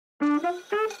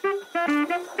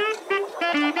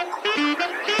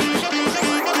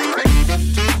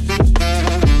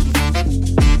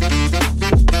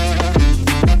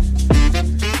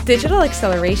Digital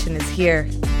acceleration is here.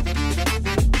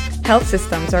 Health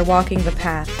systems are walking the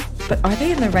path, but are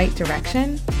they in the right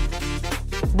direction?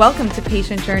 Welcome to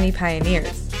Patient Journey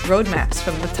Pioneers, roadmaps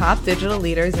from the top digital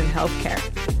leaders in healthcare,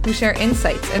 who share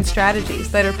insights and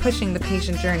strategies that are pushing the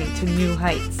patient journey to new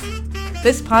heights.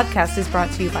 This podcast is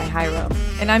brought to you by Hyro,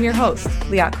 and I'm your host,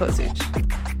 Liat Kozuch.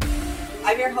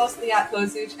 I'm your host, Liat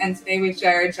Kozuch, and today with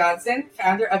Jared Johnson,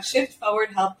 founder of Shift Forward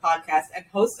Health Podcast and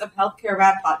host of Healthcare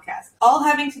Rap Podcast, all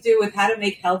having to do with how to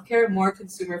make healthcare more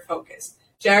consumer-focused.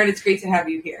 Jared, it's great to have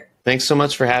you here. Thanks so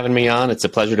much for having me on. It's a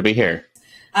pleasure to be here.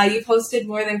 You've hosted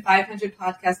more than 500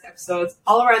 podcast episodes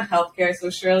all around healthcare, so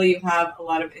surely you have a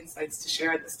lot of insights to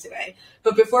share with us today.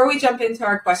 But before we jump into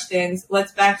our questions,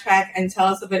 let's backtrack and tell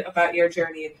us a bit about your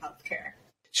journey in healthcare.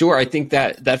 Sure. I think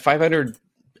that 500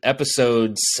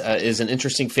 episodes is an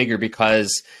interesting figure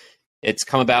because it's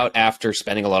come about after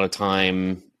spending a lot of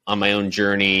time on my own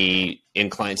journey in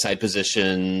client-side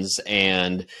positions,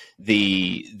 and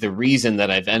the reason that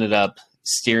I've ended up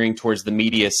steering towards the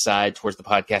media side, towards the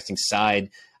podcasting side,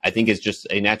 I think is just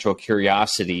a natural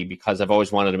curiosity because I've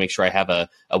always wanted to make sure I have a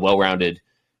well-rounded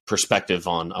perspective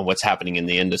on what's happening in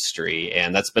the industry.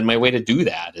 And that's been my way to do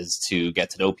that, is to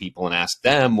get to know people and ask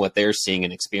them what they're seeing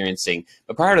and experiencing.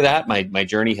 But prior to that, my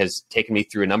journey has taken me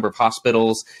through a number of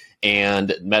hospitals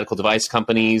and medical device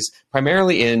companies,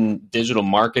 primarily in digital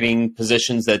marketing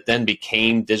positions that then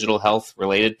became digital health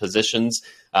related positions.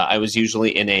 I was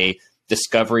usually in a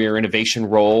discovery or innovation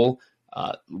role,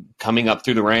 coming up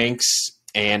through the ranks,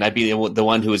 and I'd be the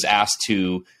one who was asked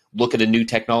to look at a new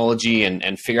technology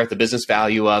and figure out the business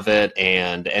value of it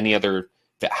and any other,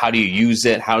 how do you use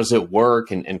it, how does it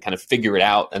work, and kind of figure it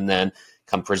out, and then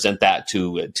come present that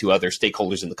to other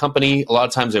stakeholders in the company. A lot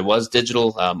of times it was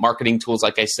digital marketing tools,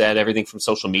 like I said, everything from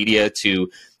social media to,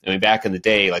 back in the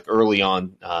day, like early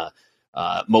on,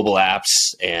 mobile apps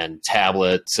and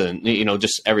tablets and,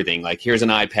 just everything. Like, here's an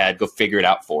iPad, go figure it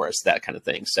out for us, that kind of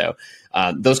thing. So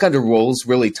those kind of roles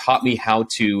really taught me how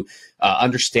to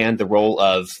understand the role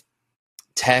of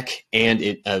tech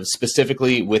and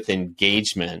specifically with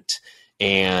engagement.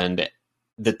 And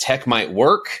the tech might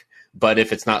work, but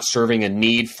if it's not serving a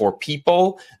need for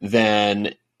people,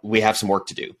 then we have some work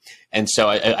to do. And so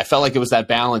I felt like it was that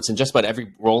balance in just about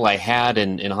every role I had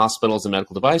in hospitals and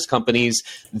medical device companies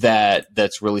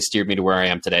that's really steered me to where I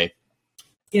am today.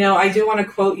 I do want to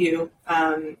quote you,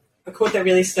 a quote that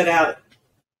really stood out.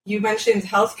 You mentioned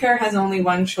healthcare has only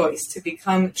one choice: to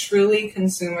become truly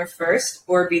consumer first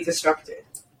or be disrupted.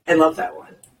 I love that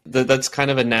one. That's kind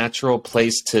of a natural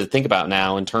place to think about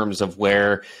now in terms of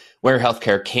where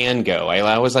healthcare can go. I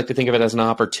always like to think of it as an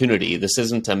opportunity. This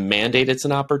isn't a mandate, it's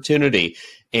an opportunity.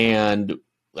 And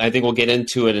I think we'll get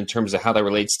into it in terms of how that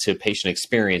relates to patient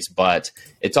experience, but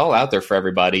it's all out there for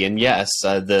everybody. And yes,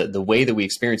 the way that we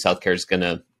experience healthcare is going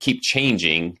to keep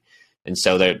changing. And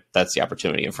so that's the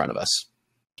opportunity in front of us.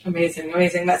 Amazing.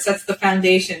 That sets the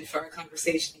foundation for our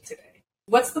conversation today.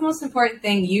 What's the most important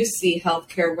thing you see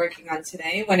healthcare working on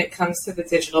today when it comes to the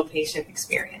digital patient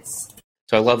experience?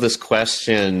 So I love this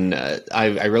question.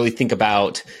 I really think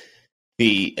about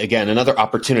another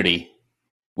opportunity,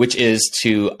 which is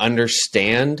to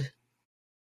understand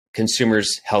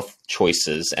consumers' health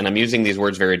choices. And I'm using these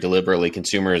words very deliberately,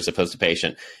 consumer as opposed to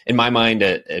patient. In my mind,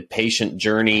 a patient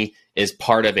journey is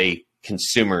part of a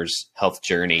consumer's health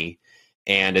journey.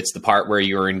 And it's the part where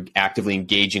you're actively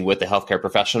engaging with a healthcare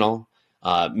professional,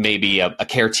 maybe a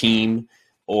care team,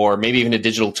 or maybe even a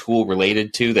digital tool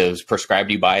related to that was prescribed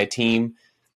to you by a team.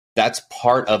 That's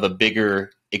part of a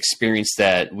bigger experience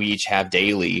that we each have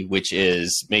daily, which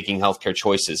is making healthcare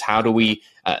choices. How do we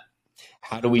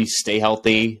stay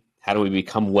healthy? How do we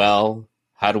become well?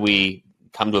 How do we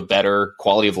come to a better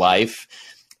quality of life?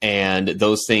 And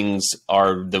those things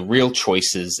are the real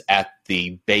choices at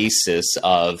the basis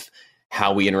of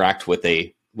how we interact with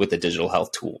a digital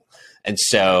health tool. And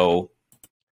so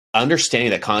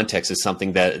understanding that context is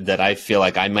something that I feel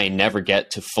like I may never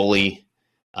get to fully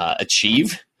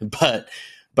achieve, but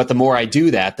the more I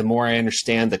do that, the more I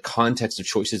understand the context of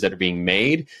choices that are being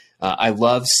made. I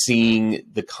love seeing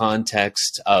the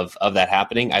context of that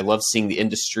happening. I love seeing the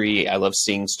industry. I love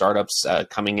seeing startups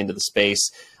coming into the space.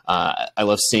 I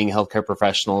love seeing healthcare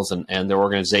professionals and their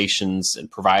organizations and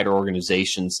provider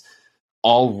organizations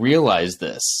all realize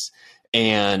this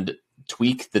and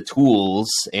tweak the tools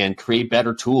and create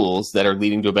better tools that are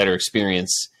leading to a better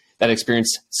experience. That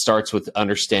experience starts with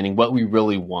understanding what we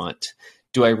really want.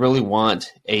 Do I really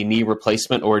want a knee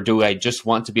replacement, or do I just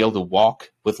want to be able to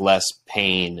walk with less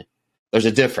pain? there's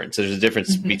a difference. There's a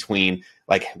difference between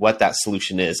like what that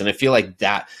solution is. And I feel like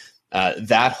that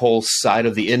that whole side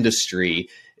of the industry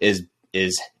is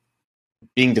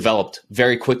being developed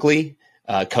very quickly.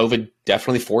 COVID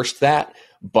definitely forced that,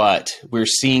 but we're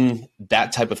seeing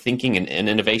that type of thinking and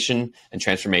innovation and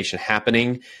transformation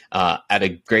happening at a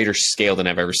greater scale than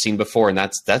I've ever seen before. And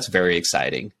that's very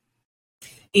exciting.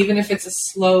 Even if it's a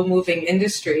slow moving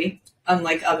industry,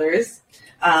 unlike others,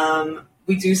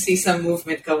 we do see some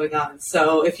movement going on.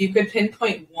 So if you could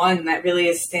pinpoint one that really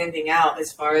is standing out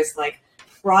as far as like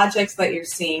projects that you're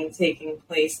seeing taking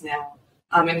place now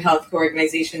in healthcare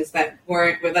organizations that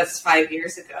weren't with us 5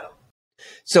 years ago.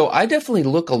 So I definitely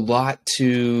look a lot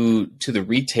to the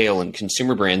retail and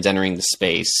consumer brands entering the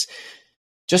space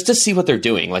just to see what they're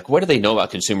doing. Like, what do they know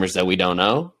about consumers that we don't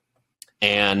know?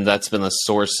 And that's been the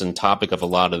source and topic of a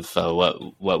lot of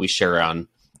what we share on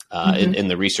in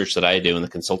the research that I do and the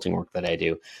consulting work that I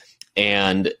do.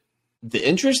 And the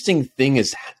interesting thing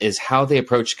is how they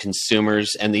approach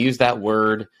consumers, and they use that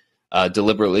word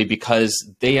deliberately because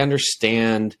they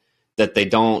understand that they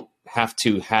don't have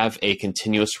to have a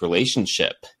continuous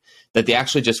relationship, that they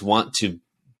actually just want to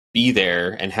be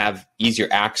there and have easier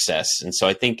access. And so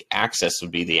I think access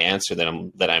would be the answer that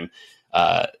I'm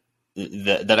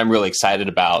really excited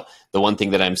about. The one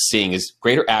thing that I'm seeing is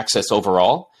greater access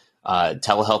overall.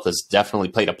 Telehealth has definitely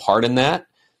played a part in that.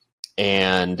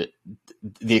 And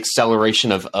the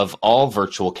acceleration of all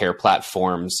virtual care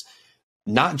platforms,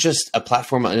 not just a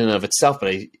platform in and of itself,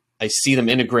 but I see them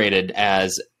integrated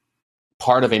as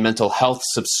part of a mental health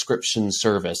subscription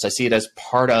service. I see it as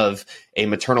part of a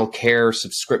maternal care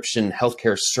subscription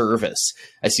healthcare service.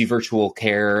 I see virtual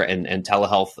care and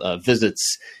telehealth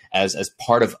visits as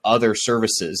part of other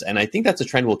services. And I think that's a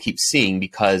trend we'll keep seeing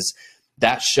because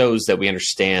that shows that we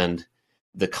understand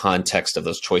the context of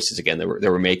those choices again that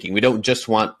we're making. We don't just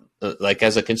want, like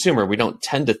as a consumer, we don't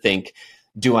tend to think,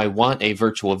 do I want a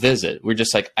virtual visit? We're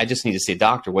just like, I just need to see a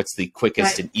doctor. What's the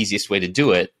quickest and easiest way to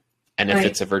do it? And if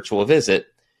it's a virtual visit,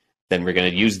 then we're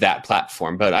going to use that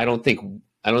platform. But I don't think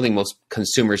most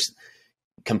consumers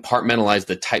compartmentalize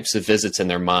the types of visits in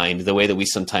their mind the way that we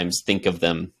sometimes think of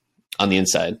them on the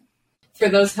inside. For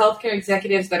those healthcare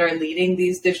executives that are leading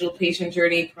these digital patient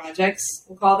journey projects,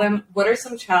 we'll call them, what are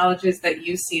some challenges that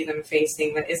you see them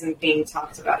facing that isn't being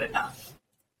talked about enough?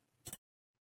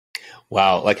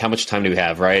 Wow. Like how much time do we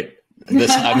have, right?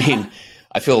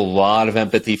 I feel a lot of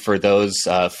empathy for those,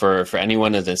 for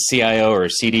anyone as a CIO or a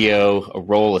CDO, a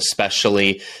role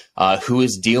especially, who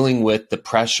is dealing with the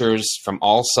pressures from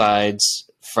all sides,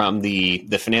 from the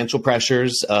financial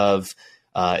pressures of,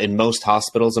 in most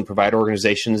hospitals and provider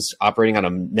organizations operating on a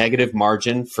negative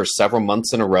margin for several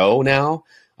months in a row now,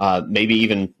 maybe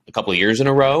even a couple of years in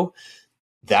a row.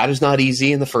 That is not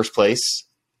easy in the first place.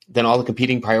 Then all the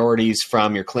competing priorities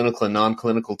from your clinical and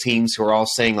non-clinical teams who are all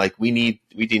saying like, we need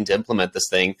to implement this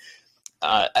thing.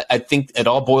 I think it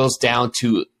all boils down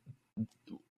to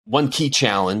one key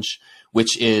challenge,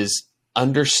 which is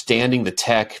understanding the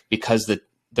tech, because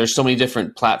there's so many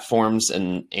different platforms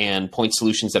and point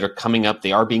solutions that are coming up.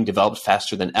 They are being developed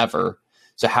faster than ever.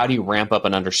 So how do you ramp up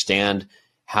and understand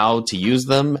how to use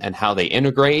them and how they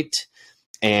integrate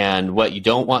and what you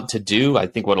don't want to do? I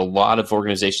think what a lot of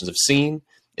organizations have seen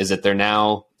is that they're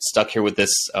now stuck here with this,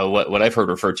 what I've heard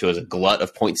referred to as a glut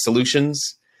of point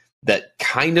solutions that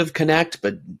kind of connect,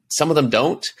 but some of them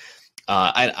don't.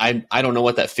 I don't know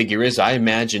what that figure is. I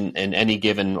imagine in any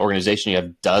given organization, you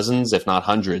have dozens, if not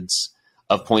hundreds,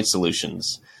 of point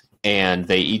solutions, and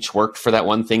they each worked for that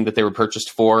one thing that they were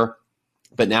purchased for.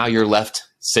 But now you're left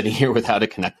sitting here with how to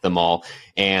connect them all,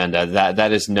 and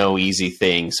that is no easy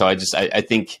thing. So I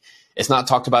think it's not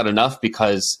talked about enough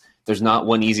because there's not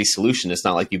one easy solution. It's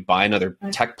not like you buy another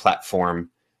tech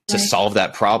platform to solve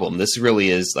that problem. This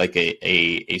really is like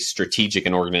a strategic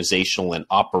and organizational and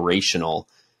operational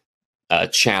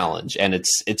challenge, and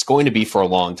it's going to be for a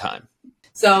long time.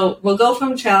 So we'll go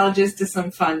from challenges to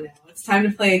some fun now. It's time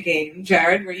to play a game,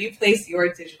 Jared, where you place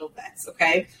your digital bets,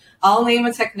 okay? I'll name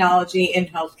a technology in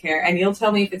healthcare, and you'll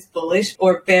tell me if it's bullish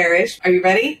or bearish. Are you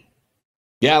ready?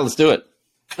 Yeah, let's do it.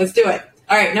 Let's do it.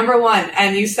 All right, number one,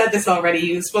 and you said this already,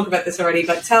 you spoke about this already,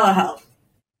 but telehealth.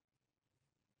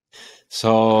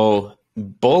 So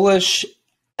bullish,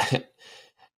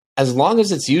 as long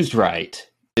as it's used right.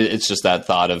 It's just that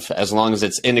thought of as long as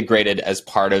it's integrated as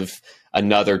part of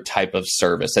another type of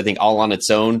service. I think all on its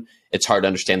own, it's hard to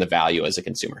understand the value as a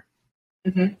consumer.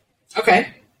 Mm-hmm.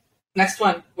 Okay. Next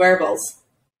one, wearables.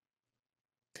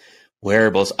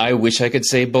 Wearables. I wish I could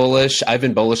say bullish. I've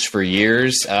been bullish for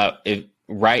years.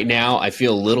 Right now, I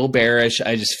feel a little bearish.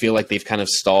 I just feel like they've kind of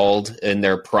stalled in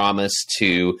their promise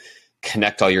to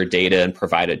connect all your data and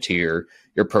provide it to your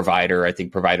provider. I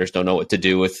think providers don't know what to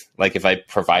do with, like, if I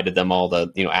provided them all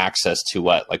the, access to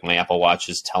what, like, my Apple Watch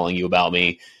is telling you about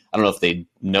me. I don't know if they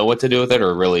know what to do with it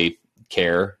or really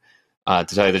care, to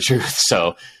tell you the truth.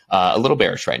 So a little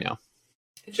bearish right now.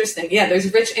 Interesting. Yeah,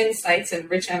 there's rich insights and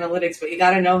rich analytics, but you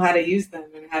got to know how to use them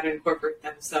and how to incorporate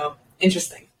them. So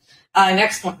interesting.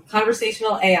 Next one,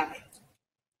 conversational AI.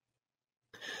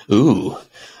 Ooh,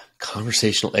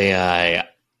 conversational AI.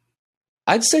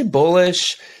 I'd say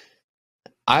bullish.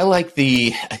 I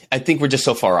think we're just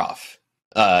so far off.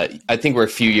 I think we're a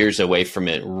few years away from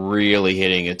it really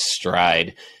hitting its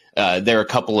stride. There are a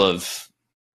couple of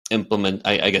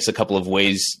a couple of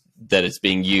ways that it's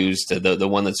being used. The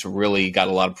one that's really got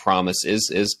a lot of promise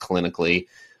is clinically,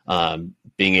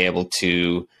 being able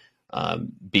to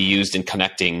be used in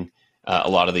connecting a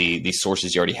lot of the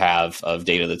sources you already have of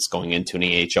data that's going into an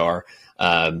EHR.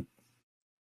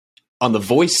 On the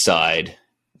voice side,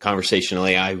 conversational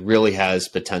AI really has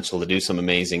potential to do some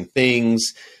amazing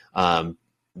things.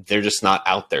 They're just not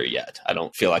out there yet. I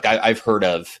don't feel like I've heard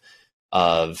of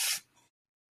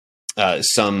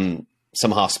some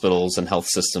hospitals and health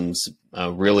systems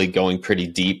really going pretty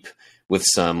deep with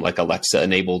some, like, Alexa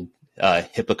enabled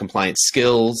HIPAA compliant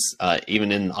skills,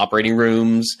 even in operating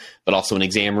rooms, but also in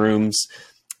exam rooms.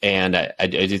 And I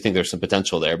do think there's some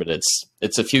potential there, but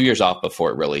it's a few years off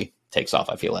before it really takes off,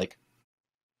 I feel like.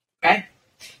 Okay.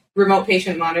 Remote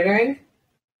patient monitoring.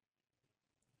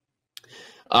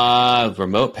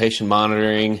 Remote patient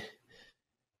monitoring.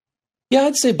 Yeah,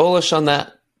 I'd say bullish on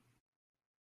that.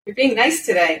 You're being nice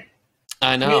today.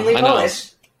 I know. Mainly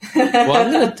bullish.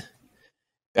 Well,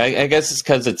 I guess it's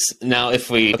because it's now.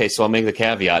 So I'll make the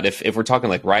caveat. If we're talking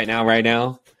like right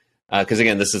now, because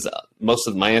again, this is most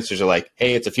of my answers are like,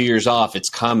 hey, it's a few years off, it's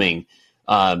coming.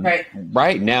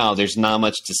 Right now, there's not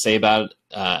much to say about it.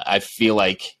 I feel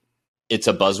like it's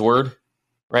a buzzword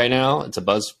right now. It's a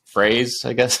buzz phrase,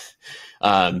 I guess.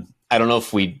 I don't know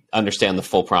if we understand the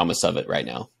full promise of it right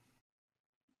now.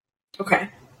 Okay.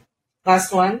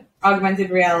 Last one, augmented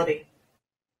reality.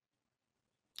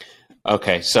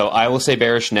 Okay, so I will say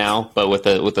bearish now, but with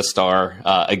a star.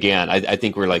 Again, I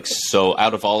think we're like so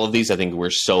out of all of these. I think we're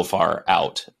so far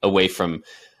out away from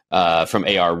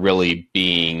AR really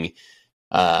being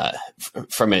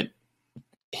from it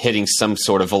hitting some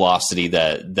sort of velocity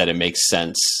that it makes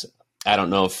sense. I don't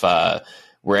know if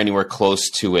we're anywhere close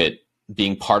to it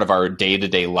being part of our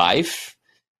day-to-day life,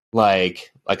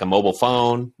 like a mobile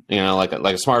phone, like a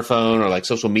smartphone, or like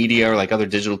social media, or like other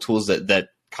digital tools that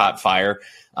caught fire.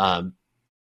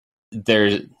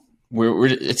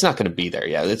 It's not going to be there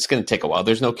yet. It's going to take a while.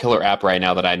 There's no killer app right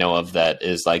now that I know of that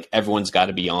is like everyone's got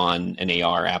to be on an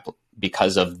AR app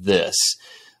because of this.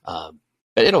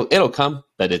 But it'll come,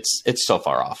 but it's so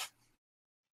far off.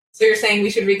 So you're saying we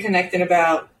should reconnect in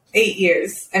about 8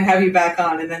 years and have you back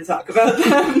on and then talk about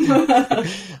them?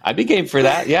 I'd be game for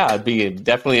that. Yeah, I'd be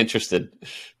definitely interested.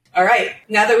 All right.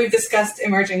 Now that we've discussed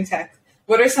emerging tech,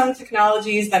 what are some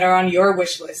technologies that are on your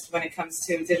wish list when it comes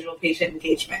to digital patient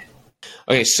engagement?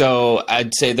 Okay, so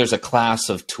I'd say there's a class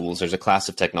of tools, there's a class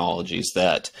of technologies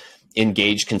that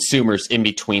engage consumers in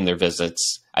between their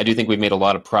visits. I do think we've made a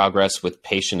lot of progress with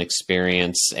patient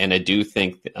experience, and I do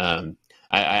think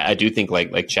I do think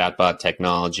like chatbot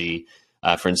technology,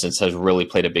 for instance, has really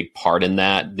played a big part in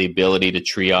that. The ability to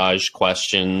triage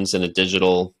questions in a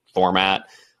digital format,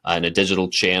 in a digital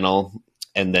channel,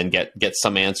 and then get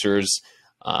some answers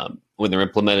when they're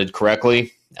implemented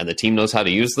correctly, and the team knows how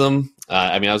to use them.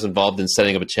 I was involved in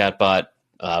setting up a chatbot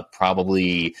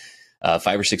probably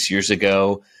 5 or 6 years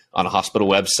ago on a hospital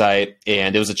website,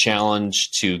 and it was a challenge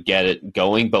to get it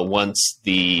going. But once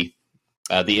the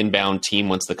inbound team,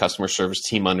 once the customer service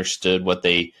team understood what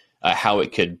how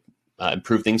it could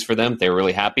improve things for them, they were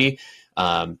really happy.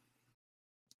 But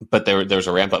there's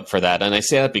a ramp up for that, and I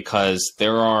say that because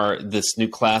there are this new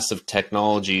class of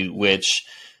technology which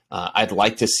I'd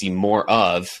like to see more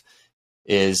of,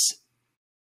 is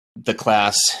the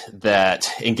class that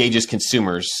engages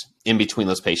consumers in between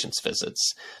those patients'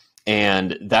 visits.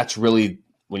 And that's really,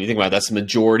 when you think about it, that's the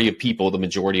majority of people, the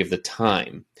majority of the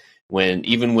time.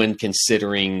 Even when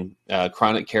considering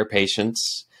chronic care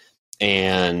patients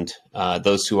and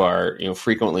those who are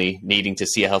frequently needing to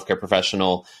see a healthcare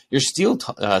professional, you're still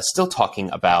talking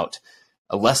about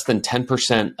less than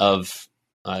 10% of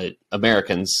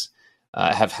Americans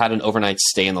have had an overnight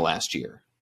stay in the last year.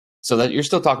 So that you're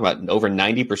still talking about over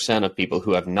 90% of people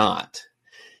who have not.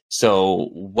 So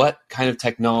what kind of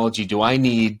technology do I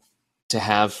need to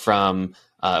have from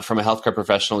a healthcare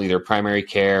professional, either primary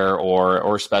care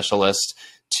or specialist,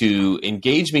 to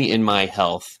engage me in my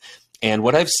health And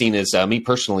what I've seen is, me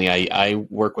personally, I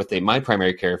work with my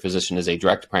primary care physician is a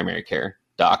direct primary care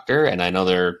doctor, and I know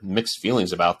there are mixed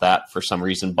feelings about that for some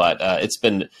reason, but it's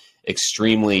been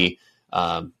extremely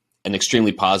an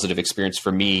extremely positive experience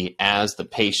for me as the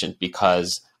patient,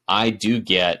 because I do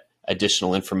get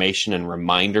additional information and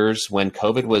reminders. When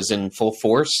COVID was in full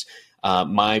force,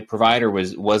 my provider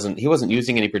wasn't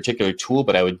using any particular tool,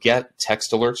 but I would get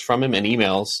text alerts from him and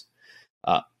emails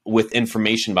with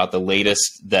information about the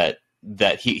latest that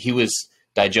he was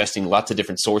digesting lots of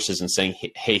different sources and saying,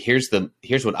 hey, here's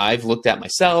what I've looked at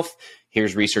myself.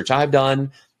 Here's research I've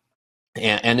done.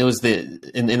 And it was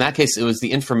in that case, it was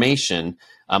the information.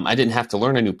 I didn't have to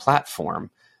learn a new platform,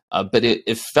 but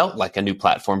it felt like a new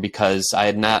platform because I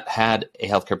had not had a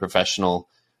healthcare professional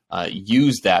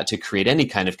use that to create any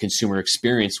kind of consumer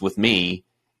experience with me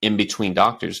in between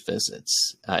doctor's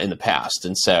visits in the past.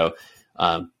 And so,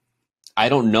 I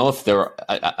don't know if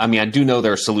I do know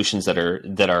there are solutions that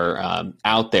are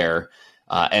out there,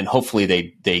 and hopefully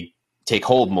they take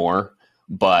hold more.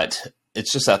 But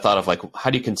it's just that thought of like, how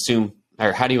do you consume,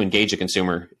 or how do you engage a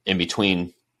consumer in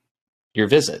between your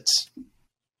visits?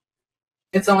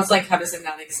 It's almost like, how does it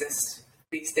not exist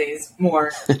these days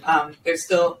more? There's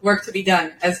still work to be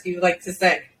done, as you like to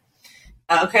say.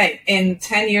 Okay, in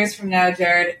 10 years from now,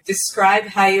 Jared, describe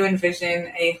how you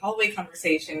envision a hallway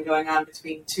conversation going on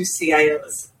between two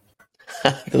CIOs.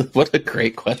 What a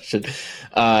great question.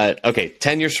 Okay,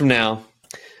 10 years from now.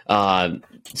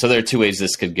 So there are two ways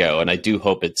this could go, and I do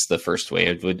hope it's the first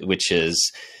way, which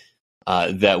is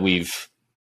that we've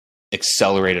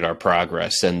accelerated our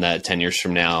progress, and that 10 years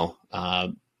from now,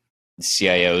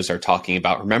 CIOs are talking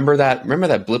about, remember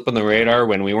that blip on the radar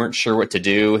when we weren't sure what to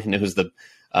do, and it was the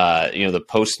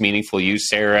post meaningful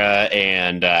use era,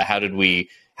 and how did we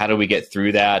get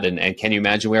through that? And can you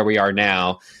imagine where we are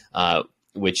now,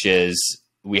 which is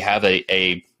we have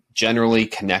a generally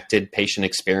connected patient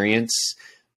experience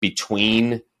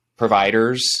between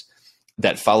providers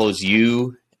that follows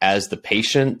you as the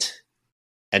patient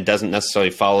and doesn't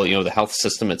necessarily follow, the health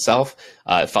system itself.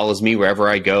 It follows me wherever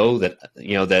I go.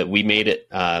 That we made it,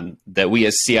 that we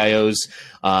as CIOs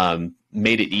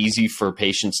made it easy for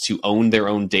patients to own their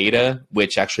own data,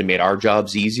 which actually made our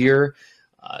jobs easier.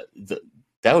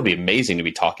 That would be amazing to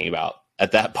be talking about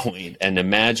at that point, and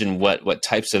imagine what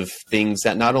types of things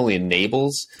that not only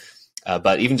enables,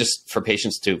 but even just for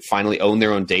patients to finally own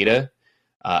their own data.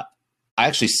 I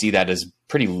actually see that as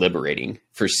pretty liberating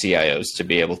for CIOs to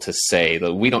be able to say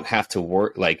that we don't have to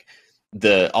work, like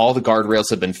all the guardrails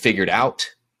have been figured out,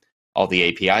 all the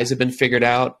APIs have been figured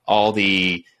out, all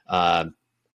the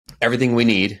everything we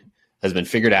need has been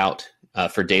figured out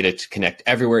for data to connect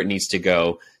everywhere it needs to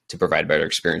go to provide a better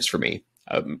experience for me.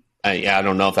 I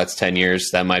don't know if that's 10 years.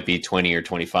 That might be 20 or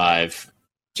 25.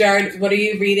 Jared, what are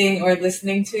you reading or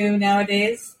listening to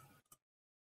nowadays?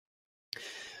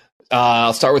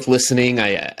 I'll start with listening.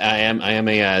 I am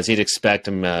as you'd expect,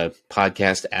 I'm a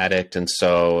podcast addict, and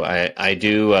so I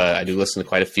do listen to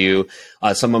quite a few.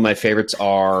 Some of my favorites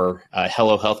are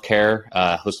Hello Healthcare,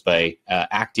 hosted by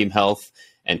Actium Health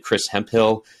and Chris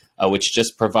Hemphill, which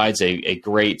just provides a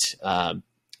great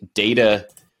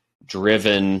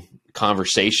data-driven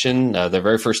conversation. The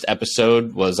very first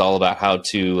episode was all about how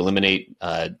to eliminate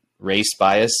race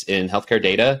bias in healthcare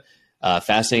data.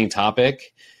 Fascinating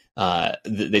topic.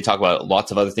 They talk about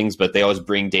lots of other things, but they always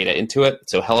bring data into it.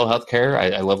 So Hello Healthcare,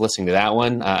 I love listening to that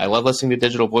one. I love listening to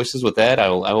Digital Voices with Ed. I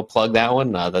will plug that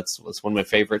one. That's one of my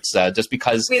favorites, just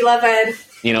because we love Ed.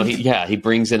 He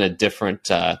brings in a different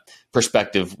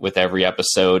perspective with every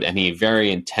episode, and he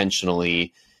very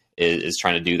intentionally is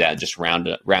trying to do that, just round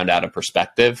out a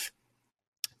perspective.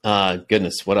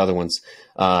 Goodness, what other ones?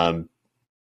 Those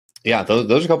are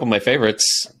a couple of my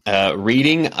favorites.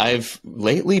 Reading, I've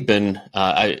lately been,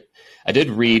 I did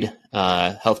read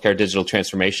Healthcare Digital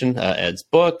Transformation, Ed's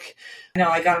book. No,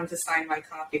 I got him to sign my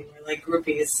copy. We're like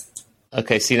groupies.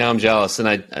 Okay, see, now I'm jealous, and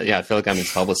I feel like I'm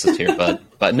his publicist here,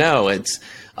 but no, it's.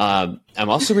 I'm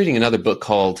also reading another book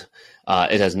called.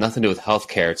 It has nothing to do with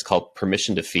healthcare. It's called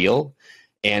Permission to Feel.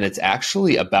 And it's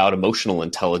actually about emotional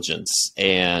intelligence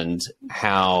and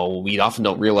how we often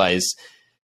don't realize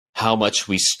how much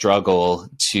we struggle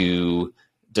to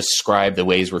describe the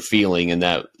ways we're feeling, and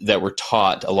that we're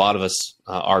taught, a lot of us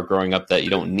are growing up, that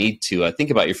you don't need to think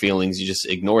about your feelings. You just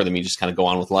ignore them. You just kind of go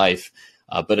on with life.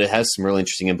 But it has some really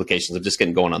interesting implications of just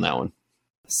getting going on that one.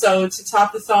 So to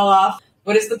top this all off,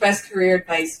 what is the best career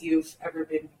advice you've ever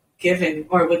been given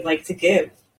or would like to give?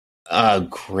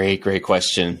 Great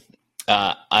question.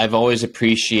 I've always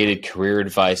appreciated career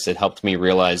advice that helped me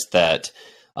realize that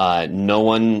it's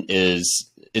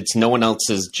no one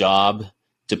else's job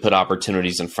to put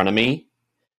opportunities in front of me.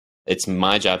 It's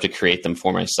my job to create them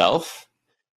for myself.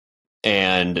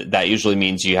 And that usually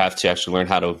means you have to actually learn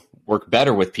how to work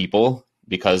better with people,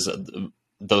 because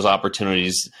those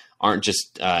opportunities aren't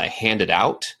just handed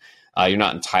out. You're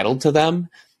not entitled to them.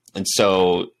 And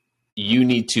so you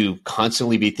need to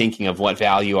constantly be thinking of what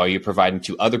value are you providing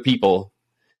to other people,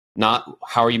 not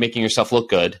how are you making yourself look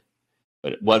good,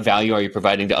 but what value are you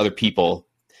providing to other people.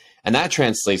 And that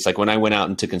translates, like when I went out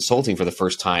into consulting for the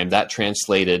first time, that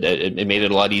translated, it made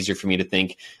it a lot easier for me to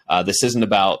think, this isn't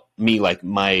about me, like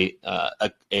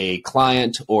a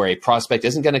client or a prospect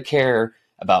isn't going to care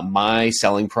about my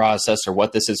selling process or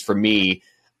what this is for me.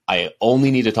 I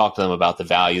only need to talk to them about the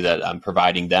value that I'm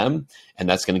providing them. And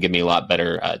that's going to give me a lot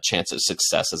better chance of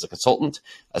success as a consultant.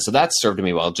 So that served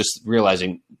me well, just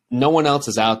realizing no one else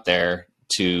is out there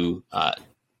to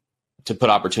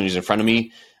put opportunities in front of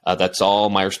me. That's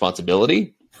all my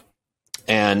responsibility.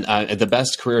 And the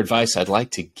best career advice I'd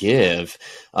like to give,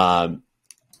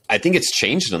 I think it's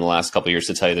changed in the last couple of years,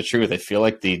 to tell you the truth. I feel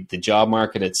like the job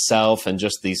market itself and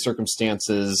just the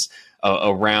circumstances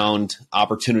around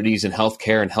opportunities in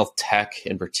healthcare and health tech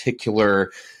in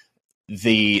particular,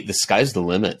 the sky's the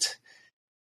limit.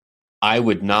 I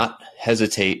would not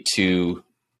hesitate to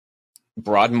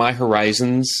broaden my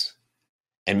horizons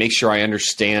and make sure I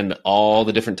understand all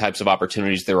the different types of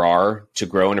opportunities there are to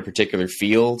grow in a particular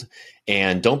field.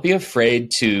 And don't be afraid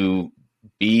to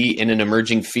be in an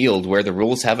emerging field where the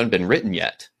rules haven't been written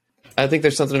yet. I think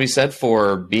there's something to be said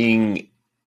for being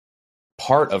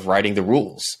part of writing the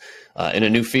rules in a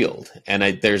new field.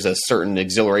 And there's a certain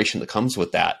exhilaration that comes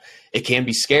with that. It can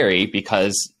be scary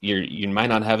because you might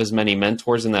not have as many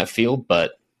mentors in that field,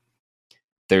 but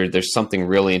there's something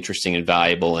really interesting and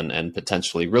valuable and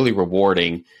potentially really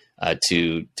rewarding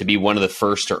to be one of the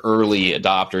first or early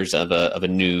adopters of a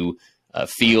new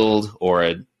field,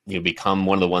 or become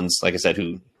one of the ones, like I said,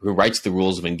 who writes the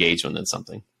rules of engagement in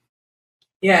something.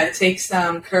 Yeah, it takes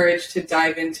courage to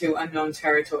dive into unknown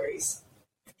territories.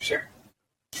 Sure.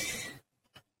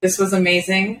 This was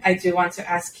amazing. I do want to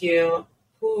ask you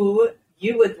who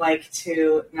you would like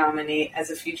to nominate as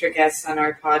a future guest on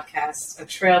our podcast, a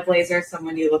trailblazer,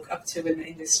 someone you look up to in the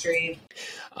industry.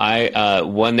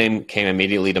 One name came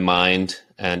immediately to mind,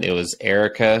 and it was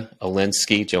Erica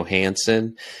Olinsky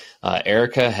Johansson.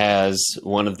 Erica has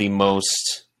one of the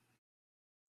most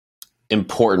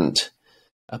important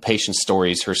patient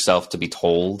stories herself to be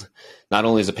told, not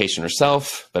only as a patient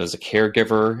herself, but as a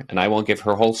caregiver. And I won't give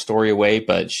her whole story away,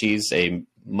 but she's a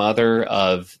mother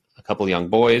of a couple of young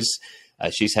boys.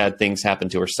 She's had things happen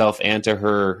to herself and to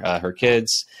her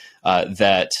kids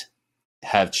that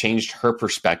have changed her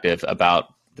perspective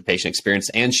about the patient experience.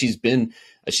 And she's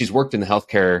worked in the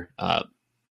healthcare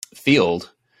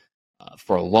field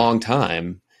for a long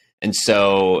time. And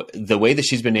so the way that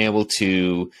she's been able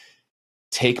to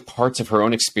take parts of her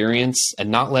own experience and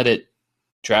not let it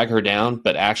drag her down,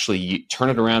 but actually turn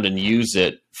it around and use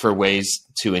it for ways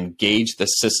to engage the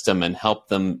system and help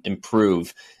them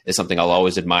improve is something I'll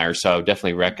always admire. So I would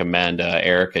definitely recommend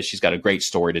Erica. She's got a great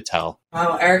story to tell.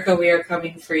 Wow, Erica, we are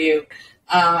coming for you.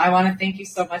 I want to thank you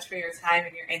so much for your time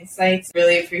and your insights.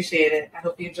 Really appreciate it. I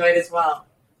hope you enjoyed as well.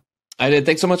 I did.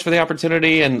 Thanks so much for the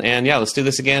opportunity. And yeah, let's do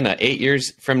this again 8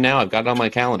 years from now. I've got it on my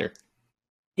calendar.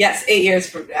 Yes, 8 years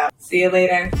from now. See you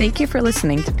later. Thank you for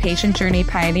listening to Patient Journey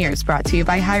Pioneers, brought to you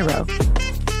by Hyro.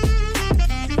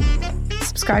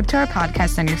 Subscribe to our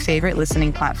podcast on your favorite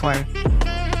listening platform.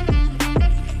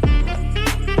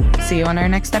 See you on our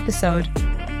next episode.